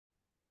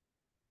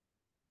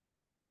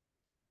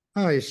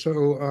Hi, so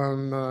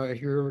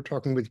here we're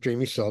talking with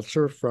Jaime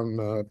Seltzer from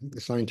the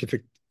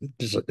Scientific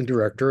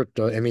Director at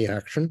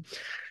MEAction,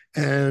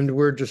 and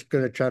we're just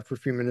going to chat for a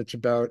few minutes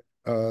about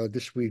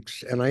this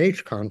week's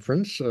NIH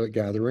conference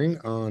gathering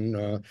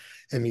on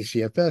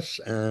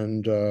MECFS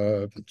and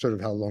sort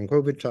of how long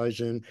COVID ties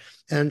in.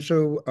 And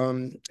so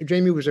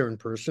Jamie was there in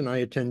person. I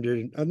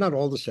attended not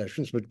all the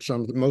sessions, but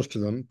most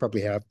of them,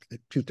 probably half,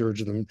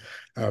 two-thirds of them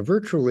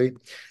virtually.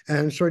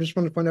 And so I just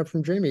want to find out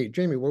from Jamie.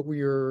 Jamie, what were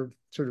your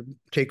sort of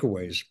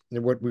takeaways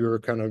and what we were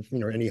kind of,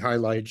 any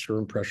highlights or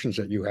impressions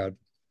that you had?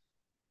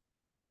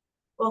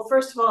 Well,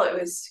 first of all, it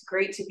was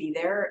great to be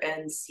there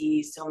and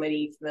see so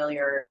many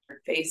familiar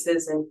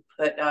faces and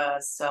put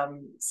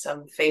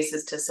some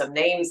faces to some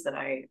names that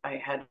I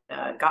had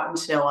gotten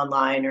to know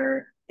online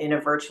or in a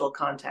virtual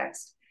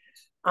context.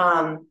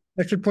 Um,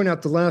 I should point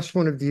out the last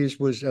one of these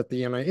was at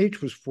the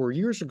NIH was 4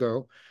 years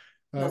ago,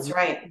 that's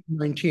right.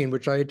 19,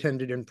 which I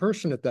attended in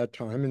person at that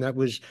time. And that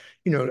was,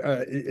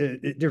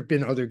 there have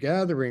been other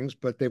gatherings,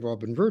 but they've all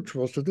been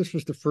virtual. So this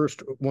was the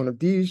first one of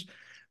these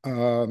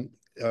um,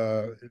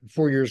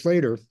 4 years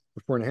later,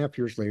 4.5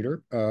 years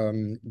later,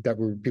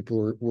 that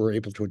people were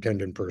able to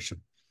attend in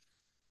person.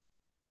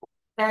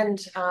 And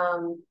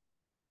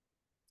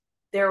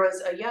there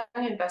was a young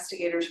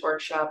investigators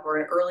workshop or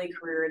an early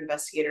career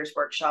investigators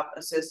workshop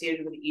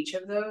associated with each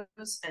of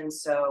those. And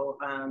so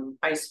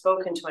I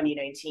spoke in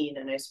 2019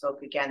 and I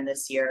spoke again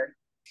this year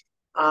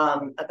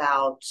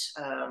about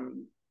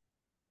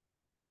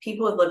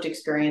people with lived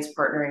experience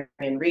partnering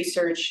in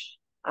research,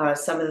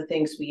 some of the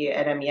things we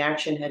at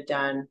MEAction had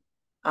done,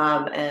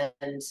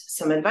 and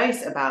some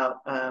advice about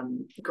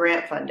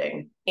grant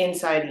funding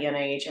inside the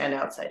NIH and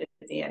outside of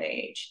the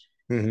NIH.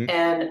 Hmm.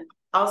 And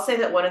I'll say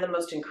that one of the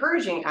most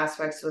encouraging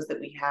aspects was that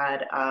we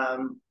had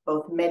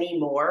both many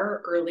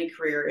more early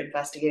career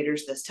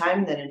investigators this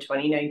time than in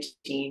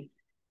 2019,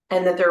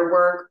 and that their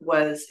work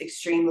was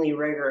extremely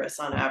rigorous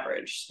on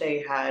average.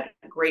 They had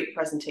great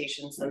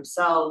presentations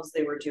themselves.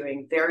 They were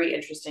doing very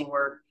interesting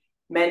work,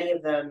 many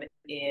of them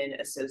in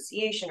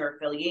association or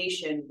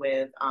affiliation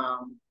with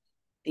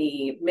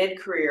the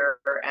mid-career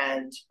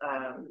and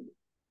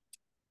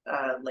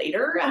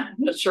later, I'm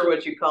not sure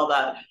what you call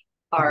that,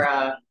 our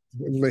uh,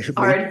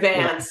 our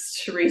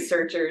advanced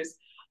researchers.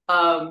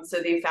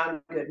 So they found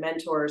good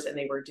mentors and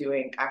they were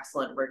doing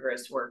excellent,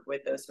 rigorous work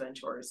with those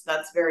mentors.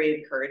 That's very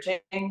encouraging.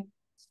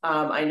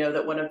 I know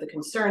that one of the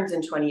concerns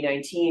in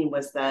 2019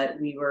 was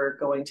that we were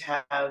going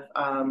to have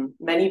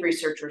many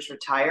researchers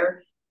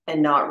retire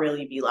and not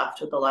really be left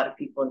with a lot of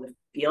people in the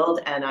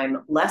field. And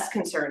I'm less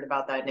concerned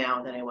about that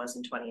now than I was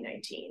in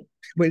 2019.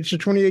 Wait, so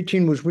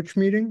 2018 was which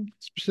meeting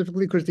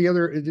specifically? Because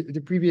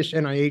the previous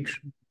NIH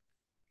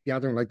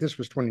gathering like this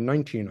was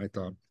 2019, I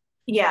thought.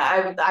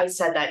 Yeah, I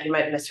said that. You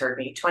might have misheard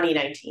me.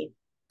 2019.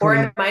 Or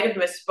 20, I might have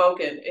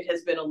misspoken. It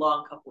has been a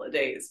long couple of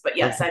days. But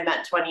yes, okay. I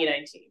meant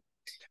 2019.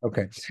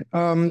 Okay.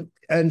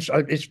 And so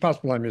it's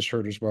possible I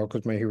misheard as well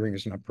because my hearing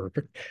is not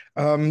perfect.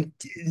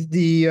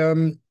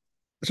 The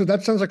So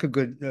that sounds like a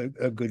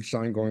good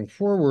sign going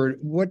forward.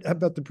 What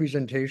about the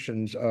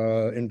presentations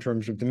in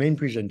terms of the main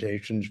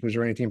presentations? Was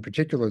there anything in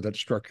particular that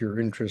struck your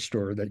interest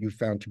or that you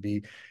found to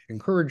be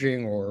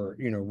encouraging or,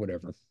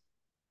 whatever?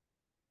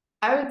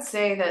 I would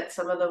say that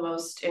some of the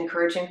most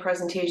encouraging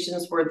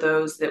presentations were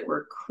those that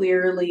were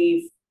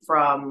clearly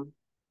from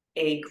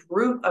a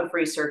group of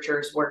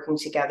researchers working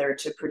together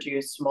to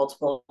produce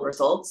multiple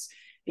results,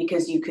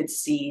 because you could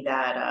see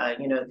that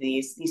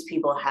these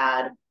people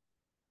had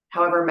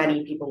however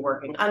many people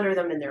working under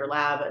them in their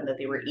lab, and that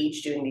they were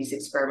each doing these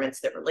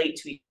experiments that relate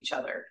to each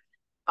other.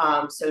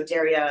 So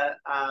Daria,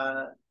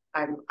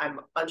 I'm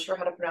unsure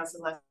how to pronounce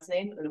his last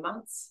name,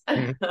 Unamans.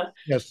 Mhm.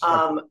 Yes.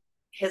 um,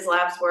 his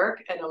lab's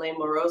work and Elaine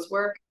Moreau's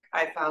work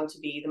I found to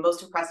be the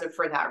most impressive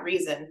for that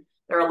reason.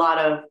 There are a lot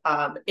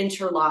of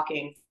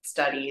interlocking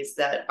studies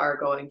that are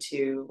going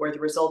to where the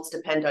results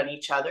depend on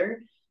each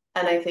other,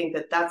 and I think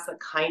that that's the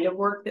kind of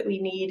work that we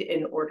need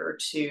in order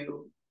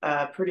to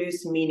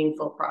produce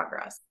meaningful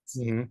progress.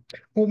 Mhm.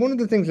 Well, one of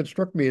the things that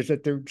struck me is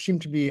that there seem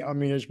to be, I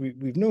mean, as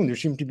we've known, there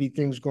seem to be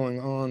things going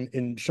on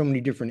in so many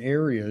different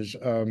areas.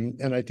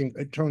 And I think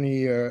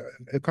Tony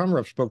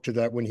Komarov spoke to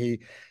that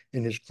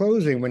in his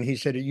closing, when he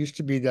said it used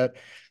to be that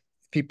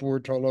people were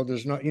told, oh,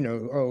 there's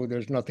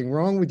nothing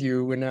wrong with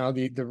you. And now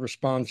the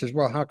response is,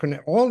 well, how can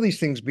all these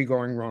things be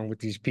going wrong with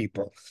these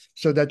people?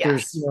 So that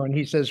there's, Yes. and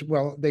he says,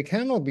 well, they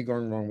can all be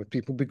going wrong with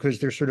people because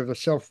they're sort of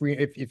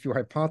if you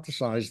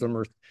hypothesize them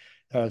or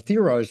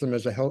theorize them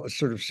as a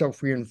sort of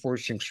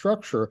self-reinforcing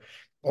structure,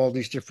 all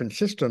these different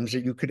systems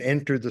that you could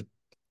enter the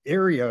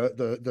area,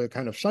 the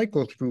kind of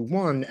cycle through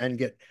one and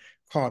get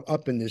caught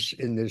up in this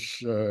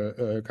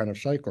kind of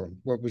cycle.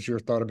 What was your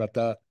thought about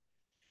that?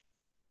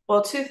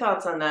 Well, two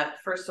thoughts on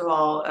that. First of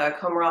all,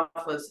 Komarov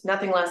was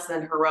nothing less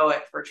than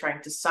heroic for trying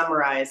to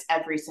summarize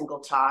every single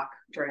talk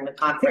during the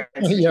conference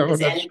Yeah, into well, his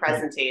that's end true.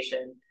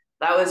 presentation.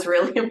 That was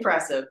really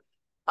impressive.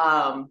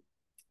 Um,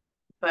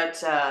 but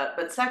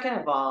second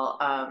of all,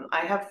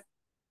 I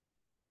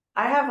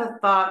have a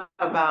thought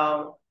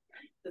about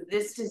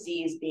this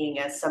disease being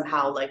as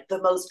somehow like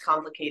the most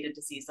complicated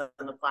disease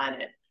on the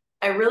planet.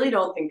 I really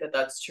don't think that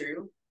that's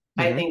true.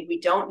 I Hmm. think we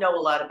don't know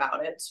a lot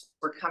about it.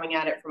 We're coming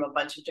at it from a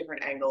bunch of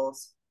different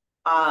angles.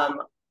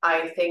 Um,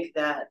 I think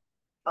that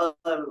a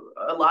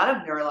lot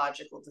of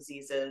neurological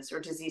diseases or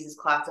diseases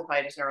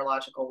classified as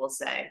neurological, we'll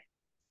say,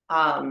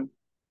 um,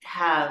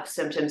 have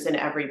symptoms in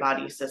every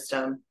body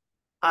system.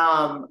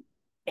 Um,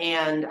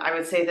 and I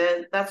would say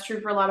that that's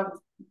true for a lot of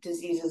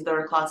diseases that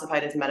are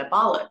classified as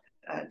metabolic.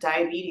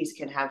 Diabetes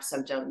can have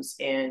symptoms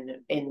in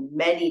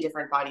many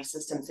different body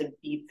systems and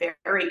be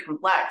very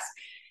complex.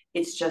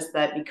 It's just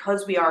that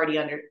because we already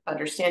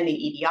understand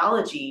the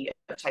etiology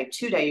of type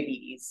 2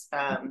 diabetes,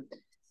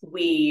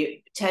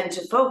 we tend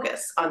to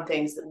focus on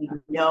things that we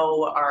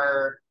know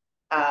are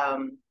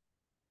um,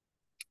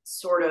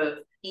 sort of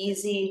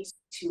easy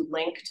to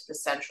link to the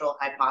central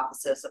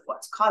hypothesis of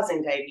what's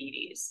causing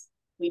diabetes.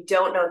 We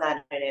don't know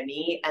that in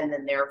ME, and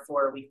then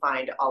therefore we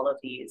find all of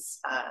these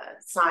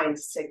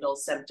signs,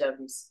 signals,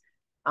 symptoms,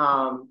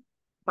 um,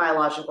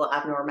 biological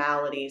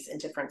abnormalities in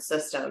different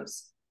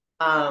systems.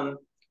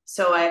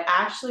 So I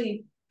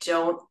actually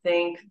don't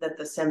think that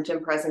the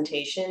symptom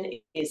presentation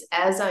is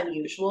as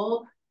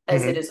unusual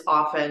as it Hmm. is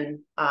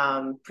often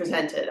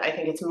presented. I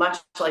think it's much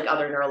like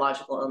other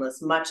neurological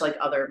illness, much like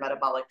other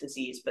metabolic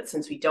disease. But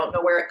since we don't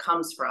know where it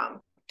comes from,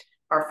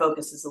 our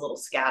focus is a little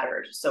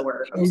scattered. So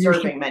we're So you're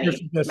observing you're many,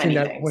 suggesting many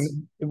that things.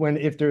 when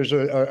if there's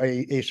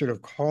a sort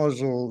of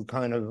causal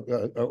kind of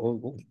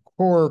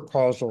core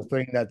causal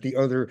thing, that the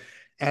other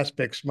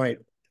aspects might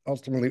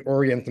ultimately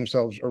orient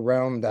themselves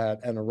around that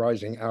and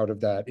arising out of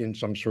that in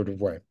some sort of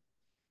way.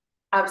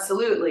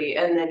 Absolutely.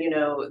 And then,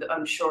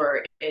 I'm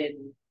sure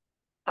in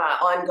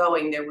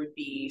ongoing, there would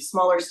be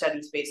smaller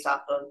studies based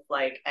off of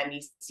like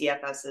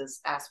MECFS's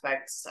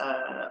aspects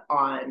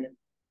on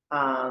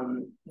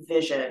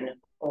vision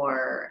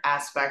or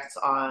aspects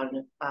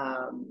on,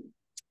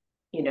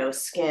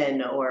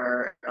 skin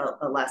or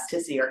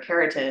elasticity or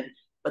keratin.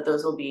 But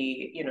those will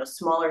be,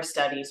 smaller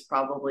studies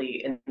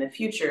probably in the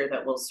future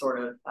that will sort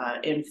of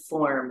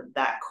inform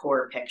that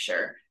core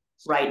picture.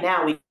 Right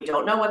now, we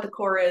don't know what the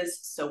core is,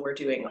 so we're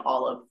doing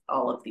all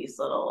of these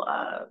little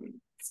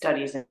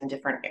studies in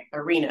different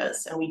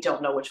arenas, and we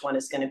don't know which one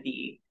is going to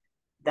be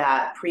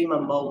that prima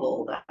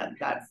mobile,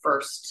 that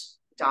first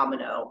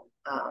domino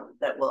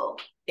that will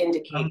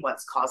indicate Um,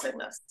 what's causing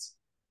this.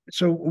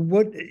 So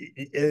what,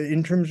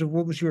 in terms of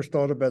what was your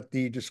thought about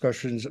the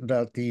discussions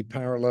about the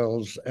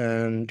parallels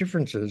and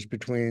differences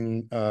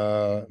between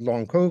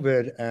long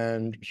COVID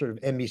and sort of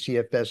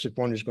MECFS, if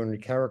one is going to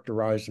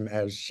characterize them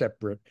as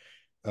separate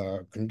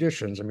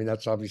conditions? I mean,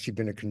 that's obviously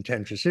been a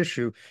contentious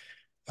issue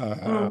uh,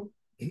 Mm.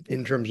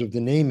 in terms of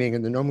the naming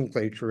and the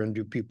nomenclature, and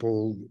do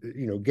people,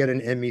 get an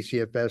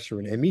MECFS or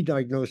an ME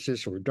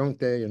diagnosis, or don't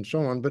they, and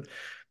so on. But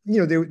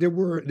there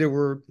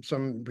were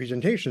some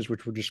presentations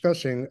which were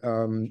discussing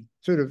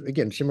sort of,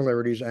 again,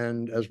 similarities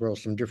and as well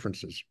as some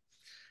differences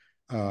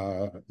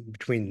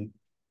between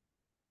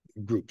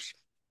groups.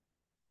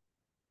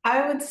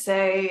 I would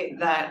say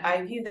that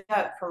I view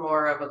that from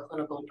more of a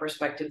clinical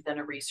perspective than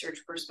a research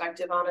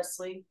perspective,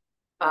 honestly.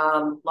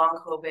 Long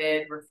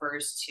COVID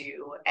refers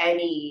to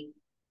any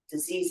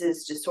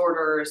diseases,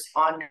 disorders,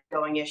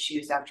 ongoing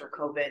issues after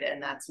COVID,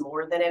 and that's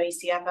more than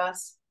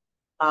MECFS.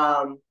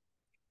 Um,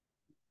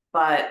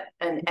 but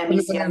an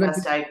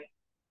MECFS diagnosis.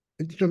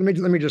 So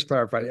let me just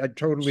clarify. I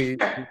totally,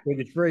 Sure.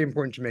 it's very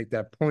important to make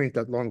that point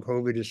that long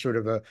COVID is sort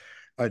of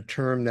a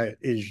term that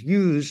is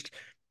used,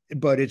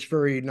 but it's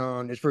very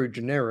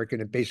generic,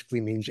 and it basically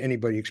means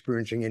anybody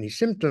experiencing any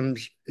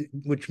symptoms,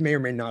 which may or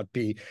may not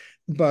be.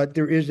 But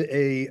there is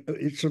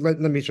so let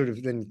me sort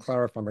of then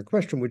clarify my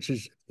question, which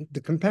is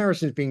the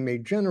comparisons being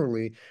made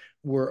generally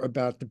were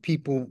about the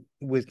people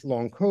with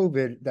long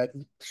COVID that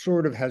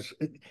sort of has,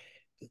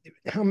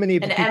 how many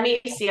of An the people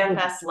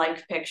MECFS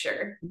like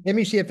picture.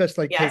 MECFS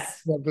like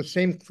Yes.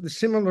 the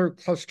similar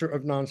cluster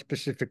of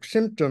nonspecific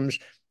symptoms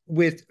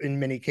with, in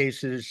many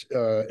cases,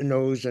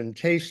 nose and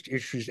taste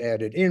issues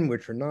added in,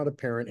 which are not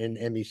apparent in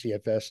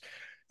MECFS,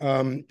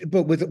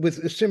 but with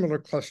a similar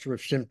cluster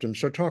of symptoms.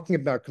 So talking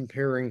about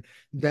comparing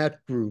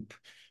that group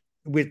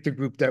with the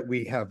group that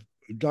we have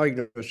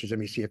diagnosed as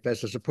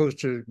MECFS, as opposed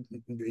to,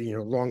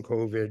 long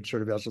COVID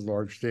sort of as a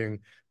large thing,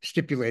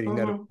 stipulating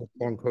that Mm-hmm.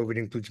 long COVID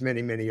includes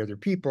many, many other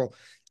people,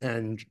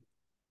 and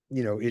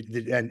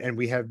and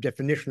we have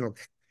definitional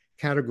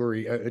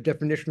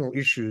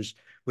issues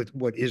with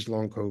what is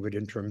long COVID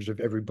in terms of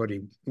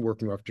everybody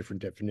working off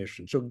different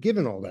definitions. So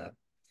given all that,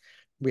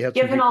 we had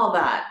some Given big. all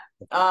that,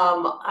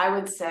 I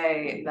would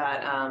say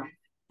that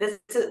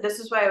this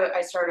is why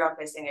I started off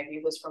by saying I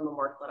view this from a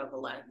more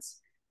clinical lens.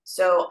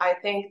 So I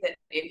think that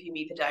if you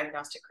meet the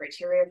diagnostic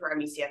criteria for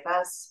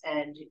MECFS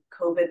and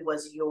COVID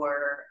was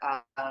your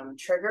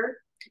trigger,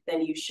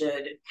 then you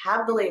should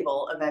have the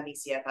label of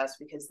MECFS,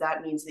 because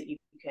that means that you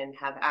can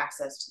have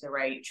access to the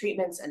right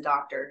treatments and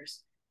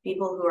doctors.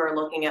 People who are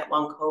looking at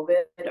long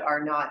COVID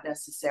are not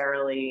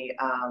necessarily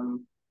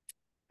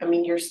I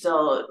mean, you're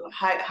still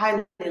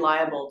highly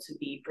liable to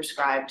be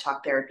prescribed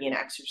talk therapy and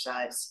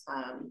exercise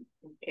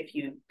if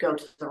you go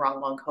to the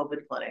wrong long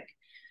COVID clinic.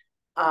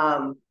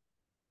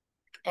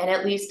 And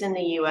at least in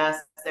the US,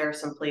 there are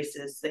some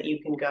places that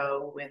you can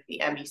go with the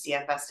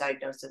MECFS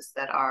diagnosis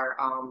that are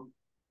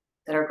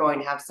going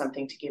to have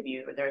something to give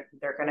you.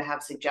 They're going to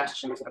have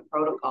suggestions, a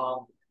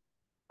protocol.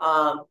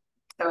 I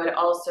would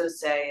also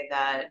say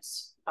that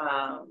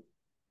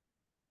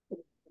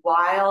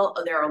while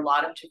there are a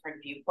lot of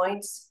different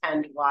viewpoints,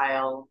 and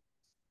while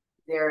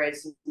there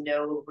is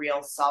no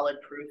real solid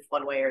proof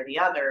one way or the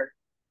other,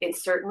 it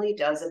certainly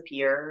does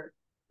appear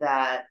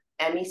that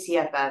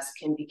MECFS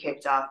can be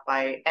kicked off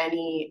by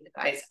any,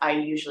 I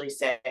usually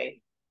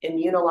say,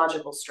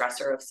 immunological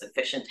stressor of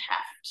sufficient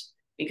heft,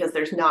 because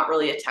there's not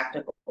really a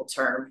technical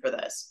term for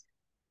this.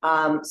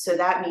 So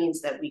that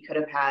means that we could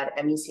have had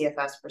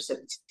MECFS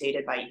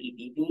precipitated by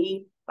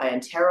EBV, by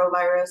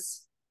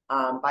enterovirus,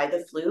 by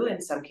the flu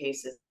in some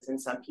cases, in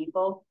some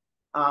people,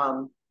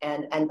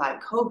 and by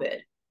COVID.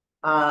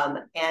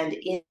 And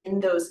in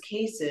those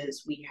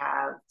cases, we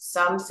have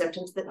some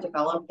symptoms that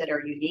develop that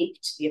are unique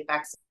to the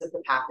effects of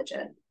the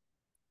pathogen.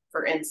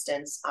 For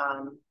instance,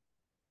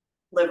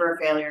 liver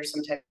failure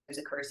sometimes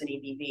occurs in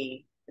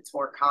EBV. It's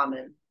more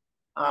common.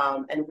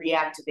 And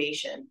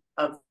reactivation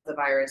of the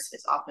virus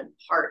is often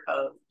part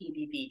of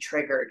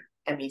EBV-triggered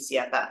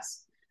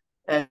MECFS.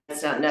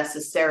 That's not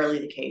necessarily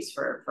the case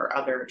for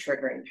other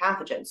triggering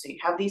pathogens. So you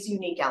have these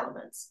unique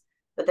elements,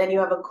 but then you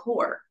have a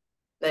core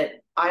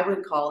that I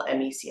would call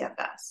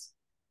MECFS.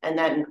 And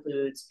that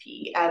includes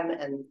PEM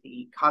and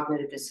the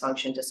cognitive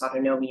dysfunction,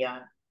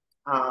 dysautonomia,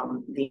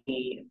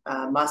 the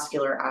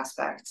muscular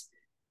aspects.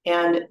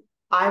 And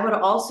I would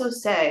also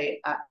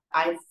say,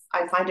 I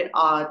find it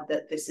odd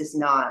that this is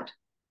not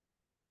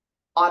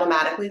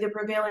automatically the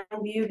prevailing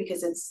view,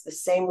 because it's the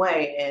same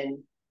way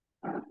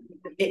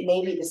it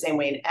may be the same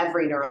way in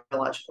every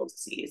neurological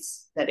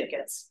disease that it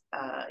gets.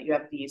 You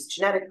have these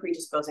genetic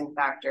predisposing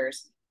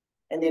factors,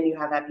 and then you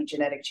have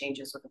epigenetic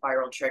changes with a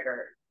viral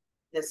trigger.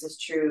 This is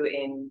true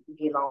in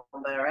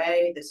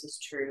Guillain-Barré. This is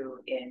true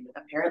in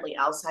apparently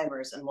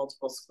Alzheimer's and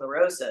multiple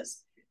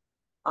sclerosis.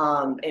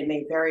 It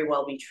may very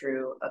well be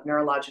true of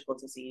neurological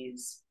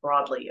disease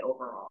broadly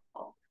overall.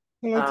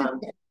 Well,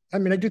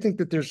 I do think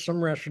that there's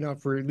some rationale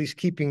for at least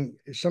keeping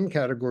some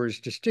categories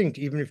distinct,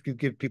 even if you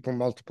give people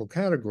multiple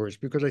categories,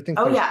 because I think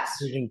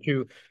there's reason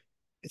to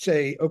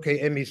say,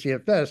 okay,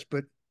 MECFS,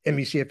 but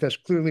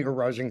MECFS clearly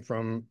arising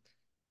from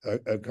a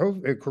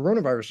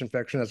coronavirus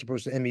infection, as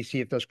opposed to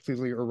MECFS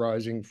clearly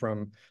arising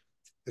from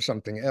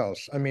something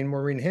else. I mean,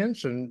 Maureen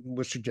Hansen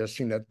was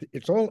suggesting that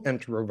it's all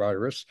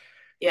enterovirus.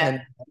 Yeah.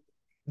 And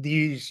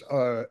these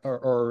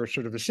are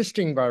sort of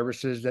assisting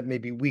viruses that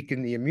maybe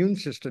weaken the immune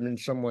system in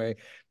some way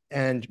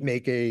and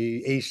make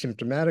a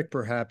asymptomatic,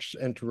 perhaps,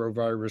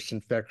 enterovirus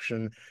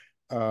infection,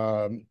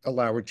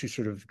 allow it to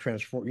sort of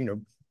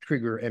transform,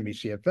 trigger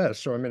MECFS.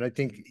 So, I mean, I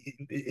think,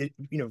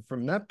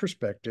 from that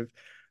perspective,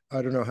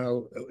 I don't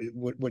know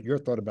what your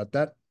thought about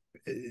that,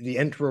 the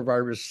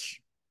enterovirus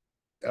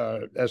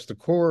as the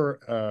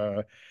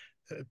core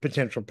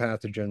potential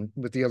pathogen,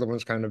 with the other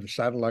ones kind of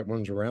satellite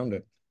ones around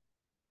it.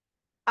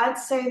 I'd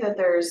say that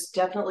there's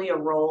definitely a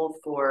role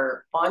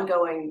for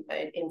ongoing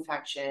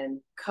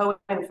infection,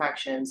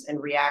 co-infections, and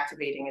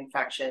reactivating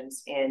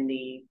infections in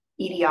the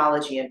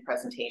etiology and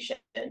presentation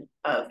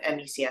of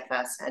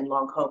MECFS and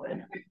long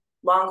COVID.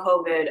 Long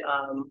COVID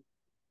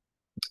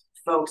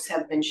folks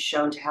have been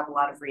shown to have a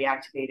lot of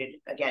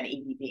reactivated, again,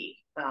 EBV.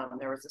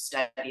 There was a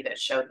study that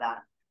showed that.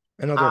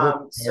 And other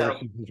herpes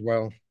viruses as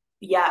well.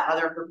 Yeah,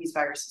 other herpes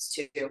viruses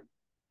too.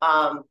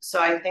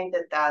 So I think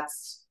that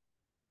that's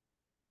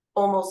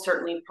almost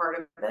certainly part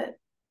of it.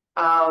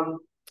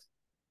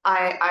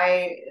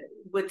 I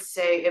would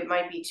say it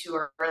might be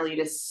too early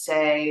to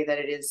say that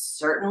it is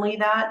certainly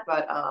that,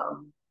 but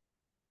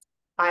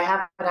I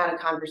haven't had a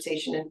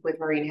conversation with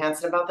Maureen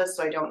Hansen about this,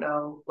 so I don't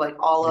know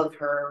all of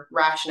her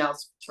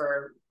rationales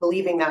for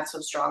believing that so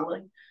strongly.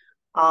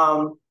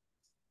 But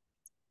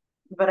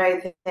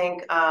I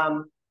think,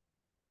 what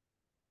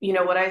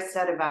I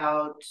said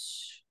about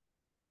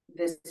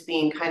this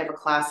being kind of a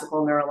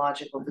classical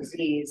neurological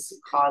disease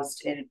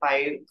caused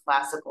by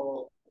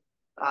classical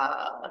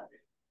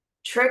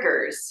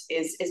triggers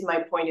is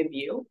my point of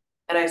view,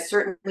 and I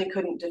certainly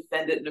couldn't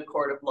defend it in a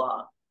court of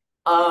law.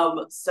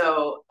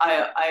 So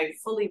I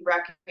fully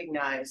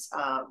recognize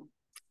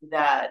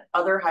that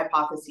other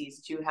hypotheses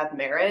do have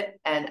merit,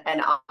 and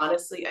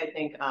honestly, I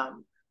think a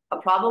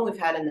problem we've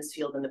had in this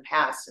field in the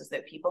past is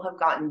that people have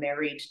gotten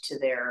married to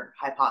their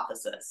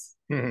hypothesis,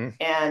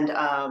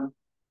 and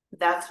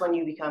that's when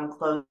you become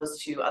close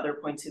to other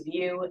points of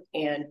view,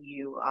 and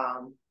you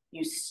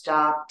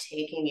stop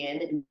taking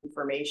in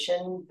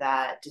information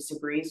that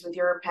disagrees with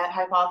your pet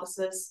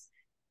hypothesis,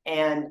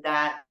 and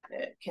that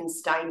can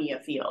stymie a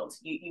field.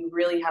 You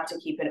really have to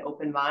keep an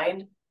open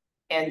mind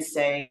and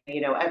say,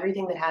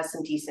 everything that has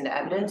some decent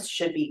evidence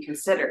should be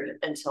considered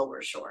until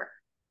we're sure.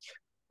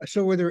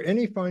 So were there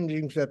any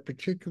findings that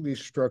particularly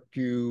struck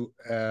you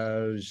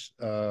as,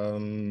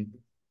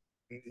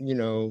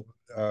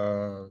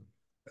 uh,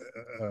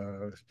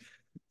 uh,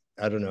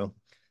 I don't know,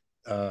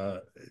 uh,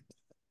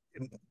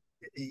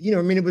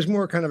 I mean, it was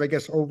more kind of, I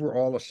guess,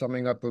 overall a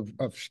summing up of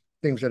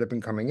things that have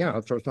been coming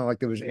out. So it's not like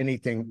there was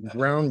anything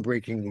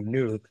groundbreakingly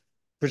new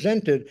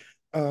presented.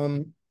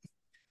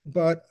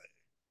 But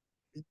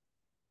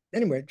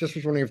anyway, just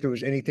was wondering if there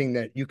was anything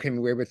that you came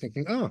away with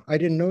thinking, oh, I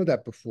didn't know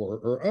that before,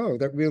 or oh,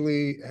 that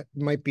really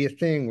might be a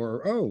thing,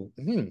 or oh,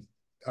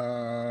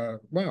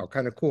 wow,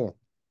 kind of cool.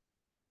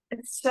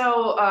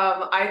 So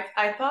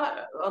I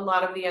thought a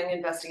lot of the young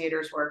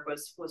investigators' work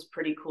was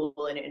pretty cool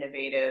and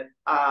innovative.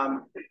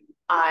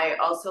 I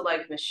also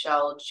like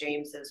Michelle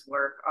James's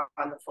work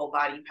on the full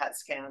body PET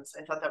scans.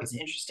 I thought that was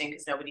interesting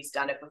because nobody's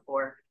done it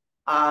before.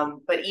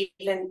 But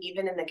even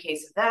in the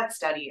case of that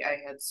study,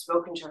 I had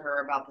spoken to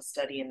her about the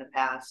study in the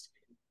past.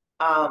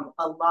 A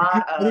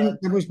lot of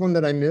That was one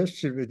that I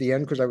missed at the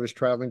end because I was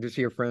traveling to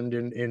see a friend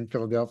in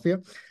Philadelphia.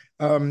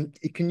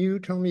 Can you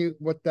tell me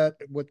what that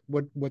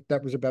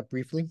was about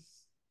briefly?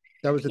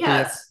 That was at the end,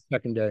 yes,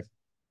 second day.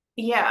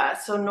 yeah,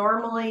 so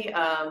normally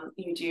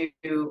you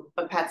do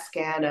a PET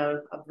scan of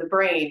the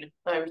brain,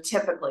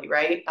 typically,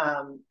 right?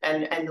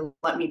 And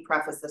let me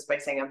preface this by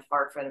saying I'm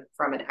far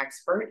from an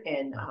expert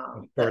in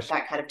Of that, course.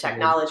 that kind of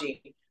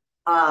technology.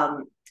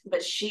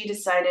 But she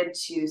decided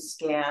to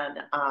scan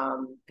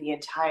the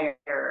entire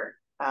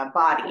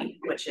body,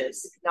 which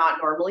is not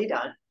normally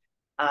done,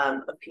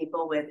 of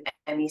people with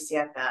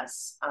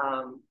MECFS.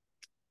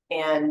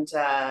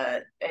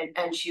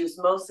 And she was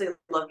mostly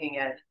looking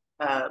at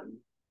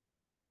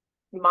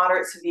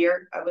moderate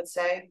severe, I would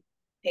say,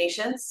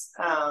 patients,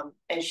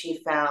 and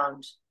she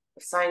found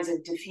signs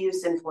of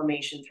diffuse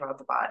inflammation throughout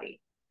the body.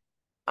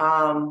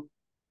 Um,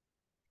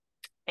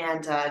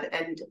 and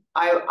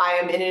I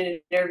am in an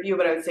interview,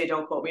 but I would say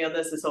don't quote me on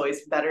this. It's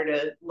always better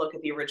to look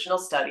at the original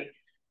study.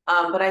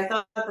 But I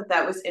thought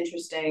that was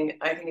interesting.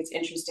 I think it's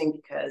interesting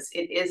because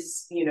it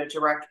is,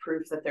 direct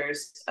proof that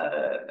there's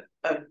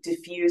a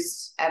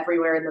diffuse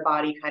everywhere in the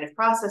body kind of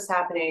process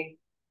happening.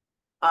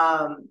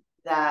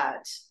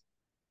 That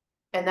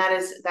and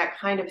that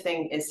kind of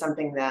thing is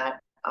something that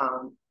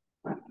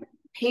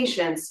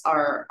patients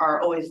are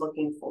always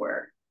looking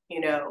for.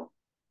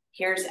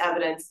 Here's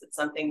evidence that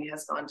something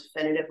has gone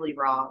definitively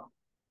wrong,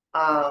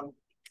 and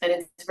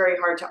it's very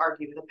hard to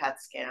argue with a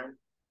PET scan.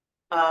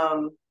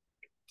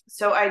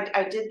 So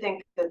I did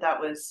think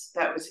that was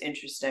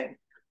interesting.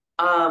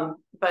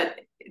 But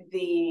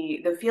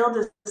the field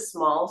is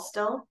small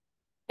still,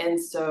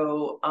 and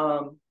so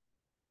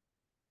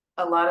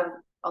a lot of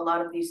a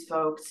lot of these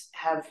folks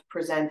have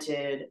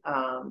presented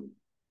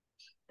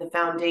the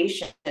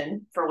foundation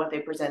for what they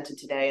presented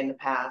today in the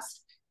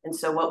past. And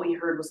so what we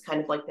heard was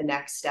kind of like the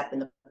next step in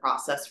the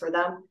process for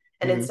them.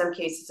 And in some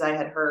cases, I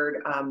had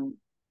heard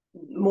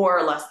more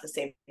or less the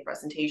same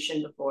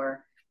presentation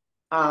before.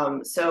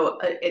 So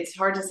it's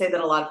hard to say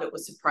that a lot of it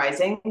was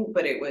surprising,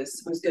 but it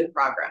was good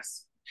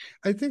progress.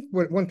 I think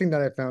one thing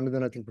that I found, and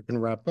then I think we can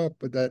wrap up,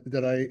 but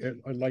that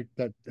I like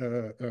that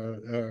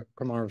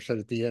Kamarov said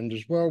at the end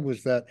as well,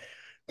 was that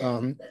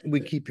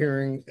we keep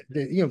hearing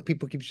that,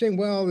 people keep saying,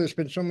 well, there's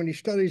been so many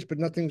studies, but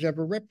nothing's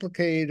ever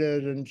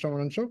replicated, and so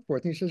on and so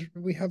forth. And he says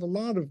we have a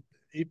lot of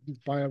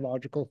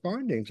biological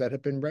findings that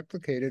have been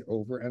replicated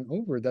over and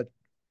over that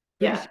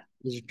Yeah. criticism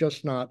is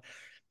just not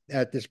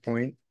at this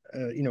point,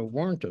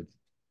 warranted.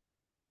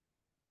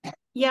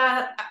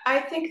 Yeah, I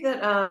think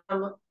that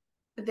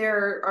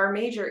there are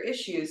major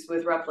issues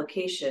with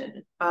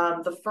replication.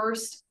 The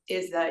first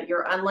is that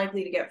you're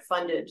unlikely to get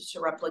funded to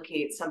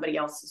replicate somebody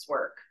else's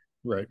work.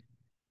 Right.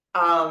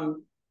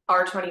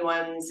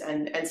 R21s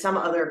and some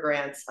other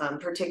grants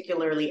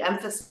particularly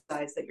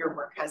emphasize that your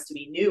work has to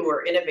be new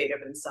or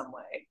innovative in some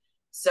way.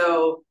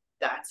 So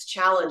that's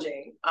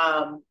challenging.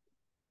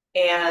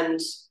 And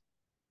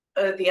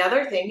the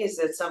other thing is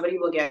that somebody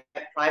will get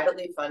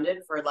privately funded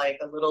for like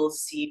a little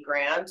seed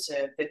grant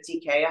to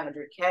 50K,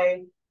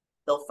 100K.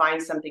 They'll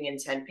find something in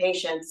 10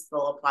 patients,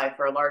 they'll apply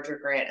for a larger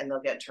grant and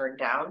they'll get turned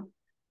down.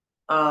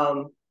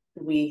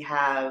 We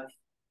have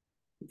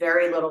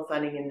very little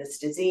funding in this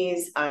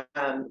disease.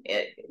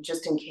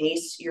 Just in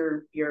case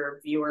your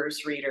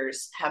viewers,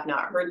 readers have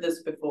not heard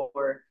this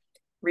before,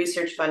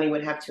 research funding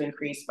would have to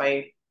increase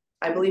by,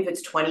 I believe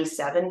it's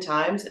 27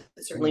 times,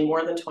 certainly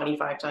more than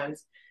 25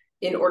 times,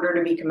 in order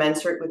to be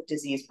commensurate with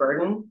disease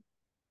burden.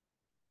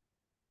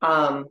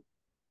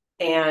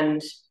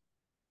 And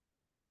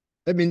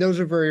I mean, those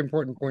are very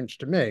important points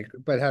to make.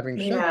 But having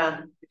said,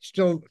 yeah, it's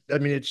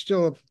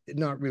still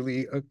not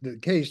really the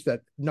case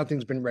that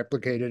nothing's been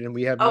replicated, and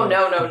we have oh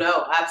no. no, And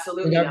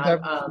absolutely not.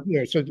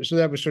 so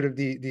that was sort of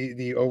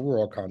the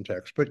overall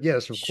context. But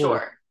yes, of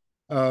course.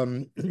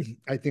 Sure.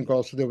 I think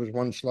also there was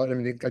one slide. I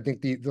mean, I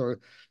think the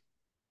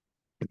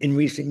in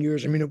recent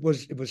years, I mean, it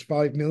was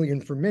 5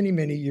 million for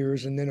many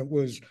years, and then it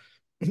was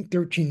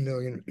 13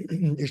 million,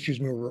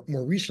 excuse me,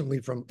 more recently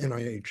from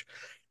NIH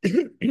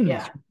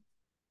Yeah.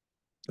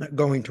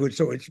 going to it.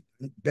 So it's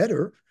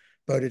better,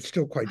 but it's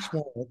still quite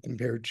small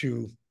compared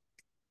to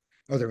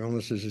other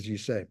illnesses, as you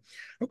say.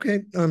 Okay,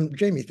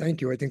 Jamie,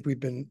 thank you. I think we've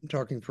been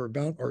talking for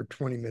about our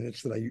 20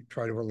 minutes that I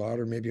try to allot,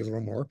 or maybe a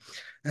little more.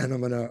 And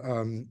I'm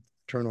gonna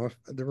turn off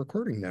the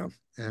recording now.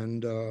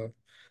 And if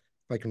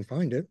I can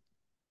find it.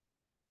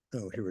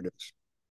 Oh, here it is.